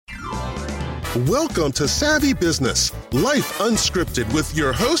Welcome to Savvy Business, Life Unscripted with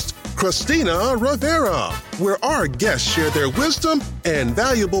your host, Christina Rivera, where our guests share their wisdom and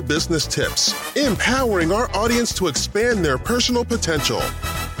valuable business tips, empowering our audience to expand their personal potential.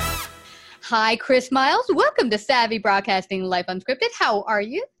 Hi, Chris Miles. Welcome to Savvy Broadcasting, Life Unscripted. How are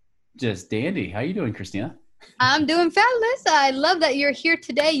you? Just dandy. How you doing, Christina? I'm doing fabulous. I love that you're here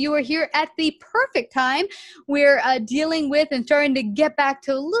today. You are here at the perfect time. We're dealing with and starting to get back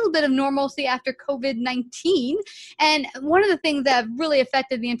to a little bit of normalcy after COVID-19. And one of the things that have really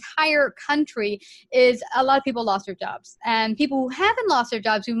affected the entire country is a lot of people lost their jobs. And people who haven't lost their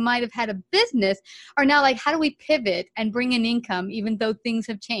jobs, who might have had a business, are now like, how do we pivot and bring in income even though things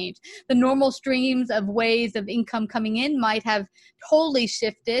have changed? The normal streams of ways of income coming in might have totally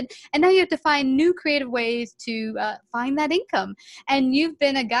shifted. And now you have to find new creative ways to find that income. And you've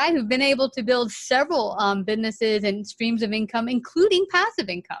been a guy who's been able to build several businesses and streams of income, including passive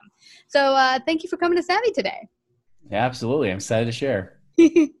income. So thank you for coming to Savvy today. Yeah, absolutely. I'm excited to share.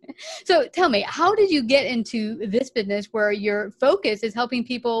 So tell me, how did you get into this business where your focus is helping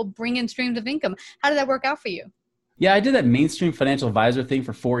people bring in streams of income? How did that work out for you? Yeah, I did that mainstream financial advisor thing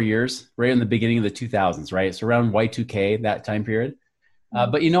for 4 years, right in the beginning of the 2000s, right? So around Y2K, that time period.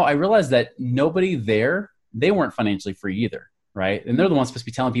 But, I realized that nobody there, they weren't financially free either, right? And they're the ones supposed to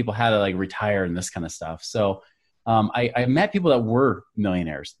be telling people how to like retire and this kind of stuff. So I met people that were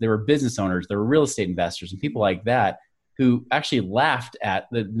millionaires. They were business owners. They were real estate investors and people like that who actually laughed at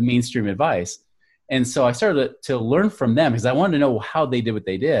the mainstream advice. And so I started to learn from them because I wanted to know how they did what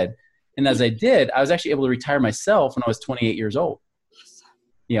they did. And as I did, I was actually able to retire myself when I was 28 years old,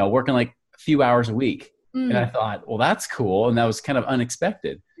 working like a few hours a week. And I thought, well, that's cool. And that was kind of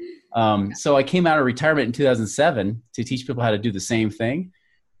unexpected. So I came out of retirement in 2007 to teach people how to do the same thing.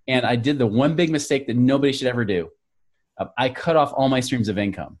 And I did the one big mistake that nobody should ever do. I cut off all my streams of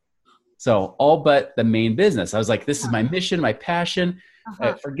income. So all but the main business. I was like, this is my mission, my passion.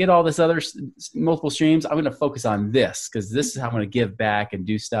 Forget all this other multiple streams. I'm going to focus on this because this is how I'm going to give back and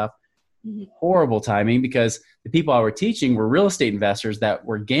do stuff. Horrible timing because the people I were teaching were real estate investors that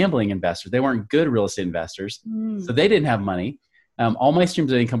were gambling investors. They weren't good real estate investors. So they didn't have money. All my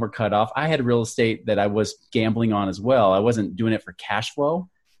streams of income were cut off. I had real estate that I was gambling on as well. I wasn't doing it for cash flow.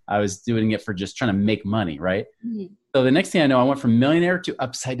 I was doing it for just trying to make money, right? So the next thing I know, I went from millionaire to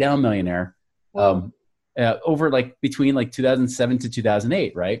upside down millionaire over like between like 2007 to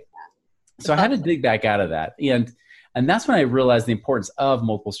 2008, right? So I had to dig back out of that. And that's when I realized the importance of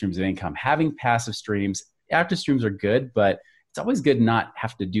multiple streams of income. Having passive streams, active streams are good, but it's always good not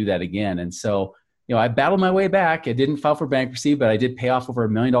have to do that again. And so, I battled my way back. I didn't file for bankruptcy, but I did pay off over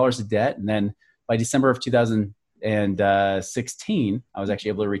 $1 million of debt. And then by December of 2016, I was actually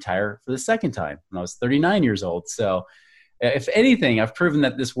able to retire for the second time when I was 39 years old. So if anything, I've proven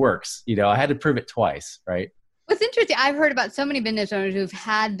that this works. I had to prove it twice, right? What's interesting, I've heard about so many business owners who've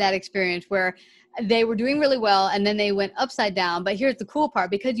had that experience where they were doing really well and then they went upside down. But here's the cool part,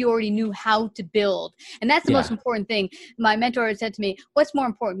 because you already knew how to build. And that's the most important thing. My mentor had said to me, what's more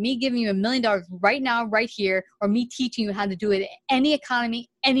important, me giving you $1 million right now, right here, or me teaching you how to do it in any economy,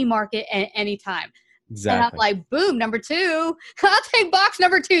 any market, at any time? Exactly. And I'm like, boom, number 2. I'll take box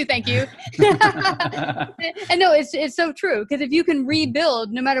number 2. Thank you. And no, it's so true. Because if you can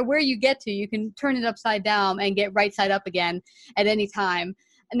rebuild, no matter where you get to, you can turn it upside down and get right side up again at any time.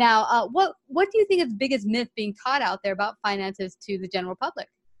 Now, what do you think is the biggest myth being taught out there about finances to the general public?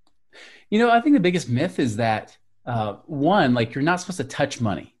 I think the biggest myth is that, one, like you're not supposed to touch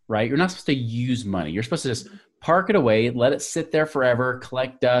money, right? You're not supposed to use money. You're supposed to just park it away, let it sit there forever,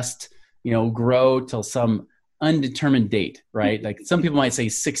 collect dust, grow till some undetermined date, right? Like some people might say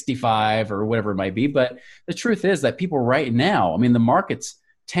 65 or whatever it might be. But the truth is that people right now, the market's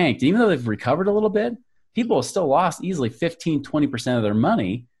tanked. Even though they've recovered a little bit, people have still lost easily 15, 20% of their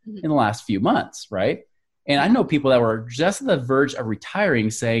money in the last few months, right? And I know people that were just at the verge of retiring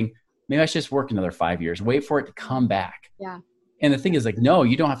saying, maybe I should just work another 5 years, wait for it to come back. Yeah. And the thing is like, no,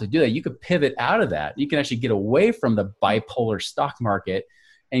 you don't have to do that. You could pivot out of that. You can actually get away from the bipolar stock market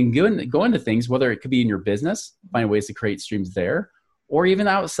and go into things, whether it could be in your business, find ways to create streams there, or even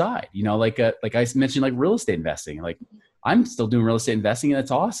outside, like I mentioned, like real estate investing. Like I'm still doing real estate investing and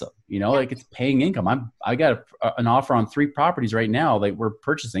it's awesome. Like it's paying income. I got an offer on 3 properties right now that we're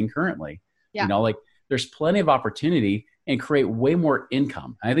purchasing currently. Like there's plenty of opportunity and create way more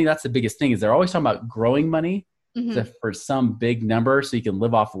income. And I think that's the biggest thing is they're always talking about growing money for some big number so you can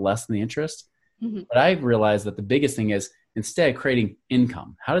live off less than the interest. But I realized that the biggest thing is instead creating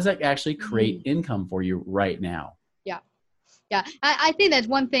income. How does that actually create income for you right now? Yeah, I think that's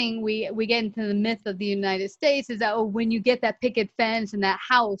one thing we get into the myth of the United States is that when you get that picket fence and that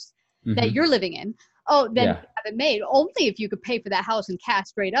house, that you're living in. Oh, then Yeah. you have it made. Only if you could pay for that house in cash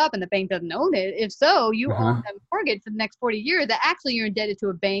straight up and the bank doesn't own it. If so, you own a mortgage for the next 40 years that actually you're indebted to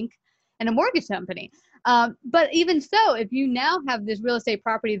a bank and a mortgage company. But even so, if you now have this real estate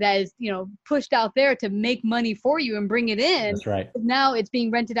property that is, pushed out there to make money for you and bring it in, That's right. now it's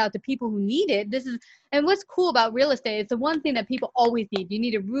being rented out to people who need it. And what's cool about real estate, it's the one thing that people always need. You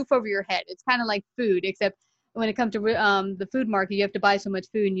need a roof over your head. It's kind of like food, except when it comes to the food market, you have to buy so much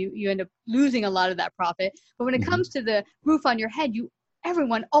food and you end up losing a lot of that profit. But when it comes to the roof on your head,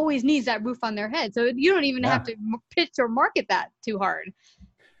 everyone always needs that roof on their head. So you don't even have to pitch or market that too hard.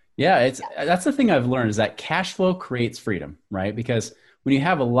 Yeah, that's the thing I've learned is that cash flow creates freedom, right? Because when you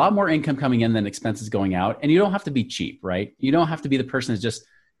have a lot more income coming in than expenses going out, and you don't have to be cheap, right? You don't have to be the person that just,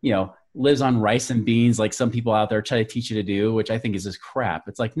 lives on rice and beans like some people out there try to teach you to do, which I think is just crap.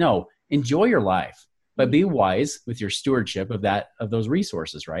 It's like, no, enjoy your life, but be wise with your stewardship of those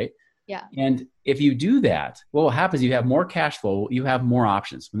resources, right? Yeah. And if you do that, what will happen is you have more cash flow, you have more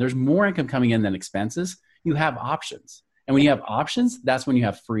options. When there's more income coming in than expenses, you have options. And when you have options, that's when you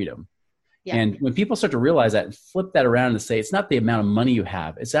have freedom. Yeah. And when people start to realize that and flip that around and say, it's not the amount of money you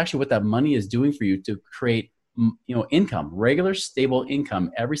have, it's actually what that money is doing for you to create, income, regular, stable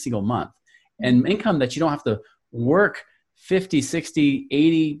income every single month. And income that you don't have to work 50, 60,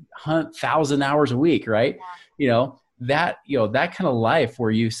 80, 1,000 hours a week, right? Yeah. That kind of life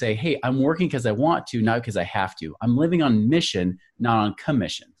where you say, hey, I'm working because I want to, not because I have to. I'm living on mission, not on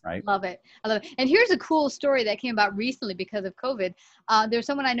commission, right? Love it. I love it. And here's a cool story that came about recently because of COVID. There's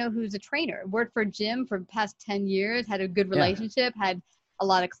someone I know who's a trainer, worked for a gym for the past 10 years, had a good relationship, had a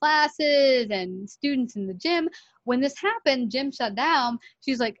lot of classes and students in the gym. When this happened, gym shut down.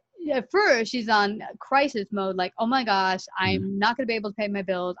 She's like, at first she's on crisis mode, like, oh my gosh, I'm not going to be able to pay my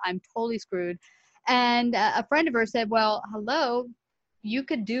bills. I'm totally screwed. And a friend of hers said, well, hello, you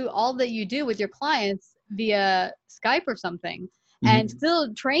could do all that you do with your clients via Skype or something and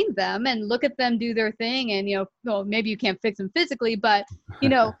still train them and look at them do their thing. And, maybe you can't fix them physically, but,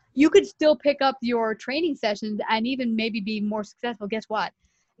 you could still pick up your training sessions and even maybe be more successful. Guess what?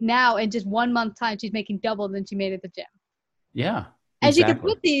 Now, in just 1 month time, she's making double than she made at the gym. Yeah. And she could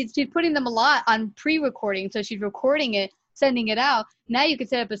she's putting them a lot on pre-recording. So she's recording it, sending it out. Now you could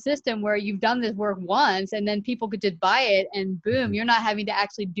set up a system where you've done this work once and then people could just buy it and boom, you're not having to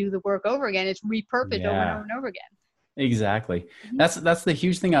actually do the work over again. It's repurposed over and over and over again. Exactly. That's the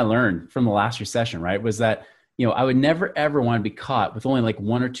huge thing I learned from the last recession, right? Was that, I would never, ever want to be caught with only like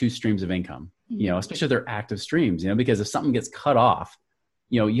 1 or 2 streams of income, especially if they're active streams, because if something gets cut off,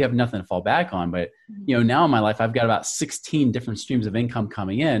 you have nothing to fall back on. But, now in my life, I've got about 16 different streams of income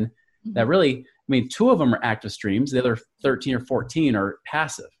coming in that really, 2 of them are active streams. The other 13 or 14 are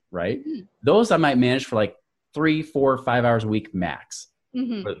passive, right? Those I might manage for like 3, 4, 5 hours a week max.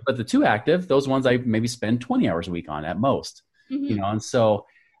 But the 2 active, those ones I maybe spend 20 hours a week on at most, and so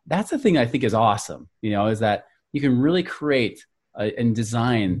that's the thing I think is awesome, is that you can really create and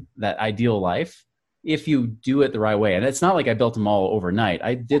design that ideal life if you do it the right way. And it's not like I built them all overnight.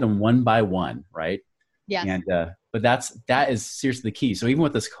 I did them one by one, right? Yeah. And but that is seriously the key. So even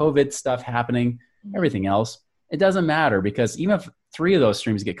with this COVID stuff happening, everything else, it doesn't matter because even if 3 of those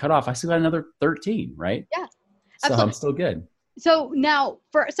streams get cut off, I still got another 13, right? Yeah. So absolutely. I'm still good. So now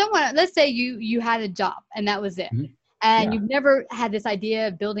for someone, let's say you had a job and that was it. And you've never had this idea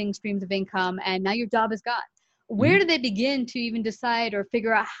of building streams of income and now your job is gone. Where do they begin to even decide or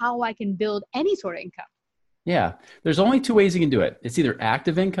figure out how I can build any sort of income? Yeah, there's only 2 ways you can do it. It's either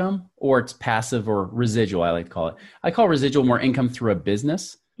active income or it's passive or residual, I like to call it. I call residual more income through a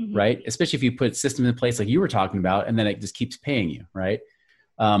business, right? Especially if you put systems in place like you were talking about, and then it just keeps paying you, right?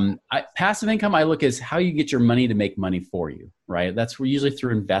 Passive income, I look as how you get your money to make money for you, right? That's usually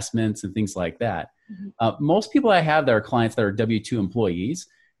through investments and things like that. Most people I have that are clients that are W-2 employees,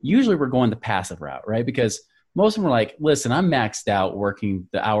 usually we're going the passive route, right? Because most of them are like, listen, I'm maxed out working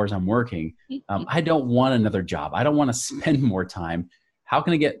the hours I'm working. I don't want another job. I don't want to spend more time. How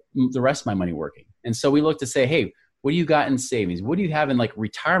can I get the rest of my money working? And so we look to say, hey, what do you got in savings? What do you have in like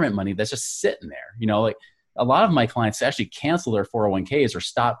retirement money that's just sitting there? Like a lot of my clients actually cancel their 401ks or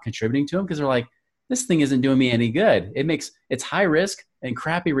stop contributing to them because they're like, this thing isn't doing me any good. It's high risk and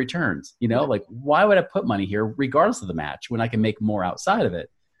crappy returns. Like why would I put money here regardless of the match when I can make more outside of it?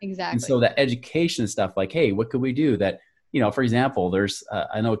 Exactly. And so that education stuff, like, hey, what could we do that, for example, there's,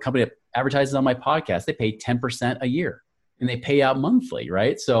 I know a company that advertises on my podcast, they pay 10% a year and they pay out monthly,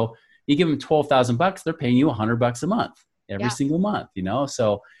 right? So you give them $12,000, they're paying you $100 a month, every single month,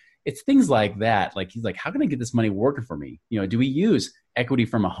 So it's things like that. Like, he's like, how can I get this money working for me? Do we use equity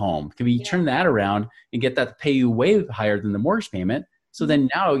from a home? Can we turn that around and get that to pay you way higher than the mortgage payment? So then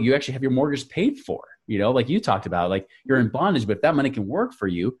now you actually have your mortgage paid for, like you talked about, like you're in bondage, but if that money can work for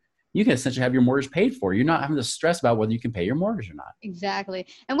you, you can essentially have your mortgage paid for. You're not having to stress about whether you can pay your mortgage or not. Exactly.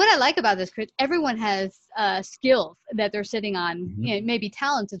 And what I like about this, Chris, everyone has skills that they're sitting on, maybe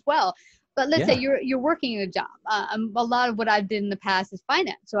talents as well. But let's say you're working a job. A lot of what I've did in the past is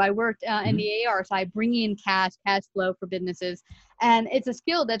finance. So I worked in the AR side, bringing in cash flow for businesses. And it's a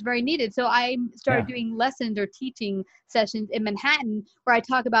skill that's very needed. So I started doing lessons or teaching sessions in Manhattan where I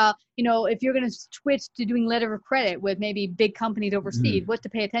talk about, if you're going to switch to doing letter of credit with maybe big companies overseas, what to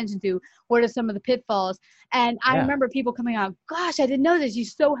pay attention to, what are some of the pitfalls. And I remember people coming out, gosh, I didn't know this. You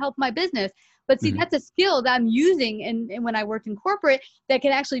so helped my business. But see, that's a skill that I'm using and when I worked in corporate that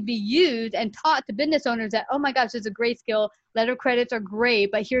can actually be used and taught to business owners that, oh my gosh, it's a great skill. Letter of credits are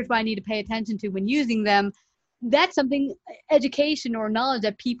great, but here's what I need to pay attention to when using them. That's something, education or knowledge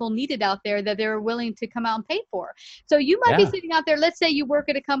that people needed out there that they're willing to come out and pay for. So you might be sitting out there, let's say you work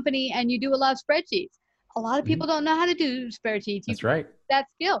at a company and you do a lot of spreadsheets. A lot of people don't know how to do spreadsheets. That's right.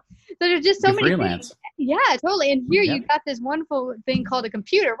 That skill. So there's just so many freelance. things. Yeah, totally. And here you've got this wonderful thing called a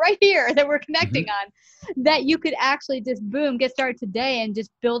computer right here that we're connecting on that you could actually just boom, get started today and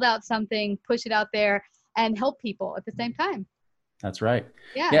just build out something, push it out there and help people at the same time. That's right.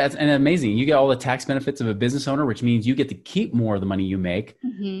 Yeah. And amazing. You get all the tax benefits of a business owner, which means you get to keep more of the money you make.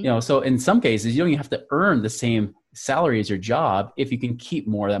 So in some cases, you don't even have to earn the same salary as your job if you can keep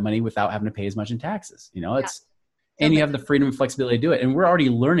more of that money without having to pay as much in taxes. And you have the freedom and flexibility to do it. And we're already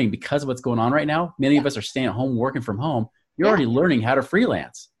learning because of what's going on right now. Many of us are staying at home, working from home. You're already learning how to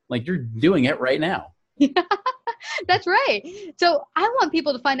freelance. Like you're doing it right now. That's right. So I want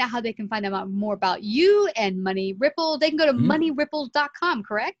people to find out how they can find out more about you and Money Ripple. They can go to moneyripples.com,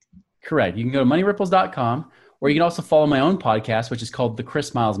 correct? Correct. You can go to moneyripples.com, or you can also follow my own podcast, which is called The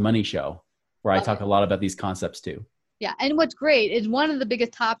Chris Miles Money Show, where I talk a lot about these concepts too. Yeah. And what's great is one of the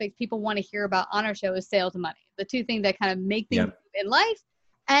biggest topics people want to hear about on our show is sales and money, the two things that kind of make things in life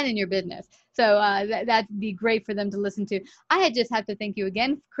and in your business. So that'd be great for them to listen to. I just have to thank you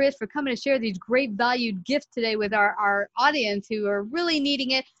again, Chris, for coming to share these great valued gifts today with our audience who are really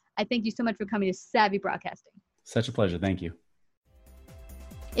needing it. I thank you so much for coming to Savvy Broadcasting. Such a pleasure. Thank you.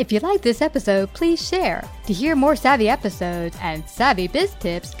 If you like this episode, please share. To hear more Savvy episodes and Savvy Biz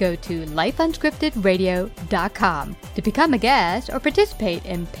tips, go to lifeunscriptedradio.com. To become a guest or participate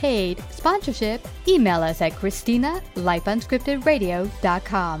in paid sponsorship, email us at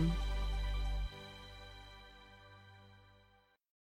Christina@lifeunscriptedradio.com.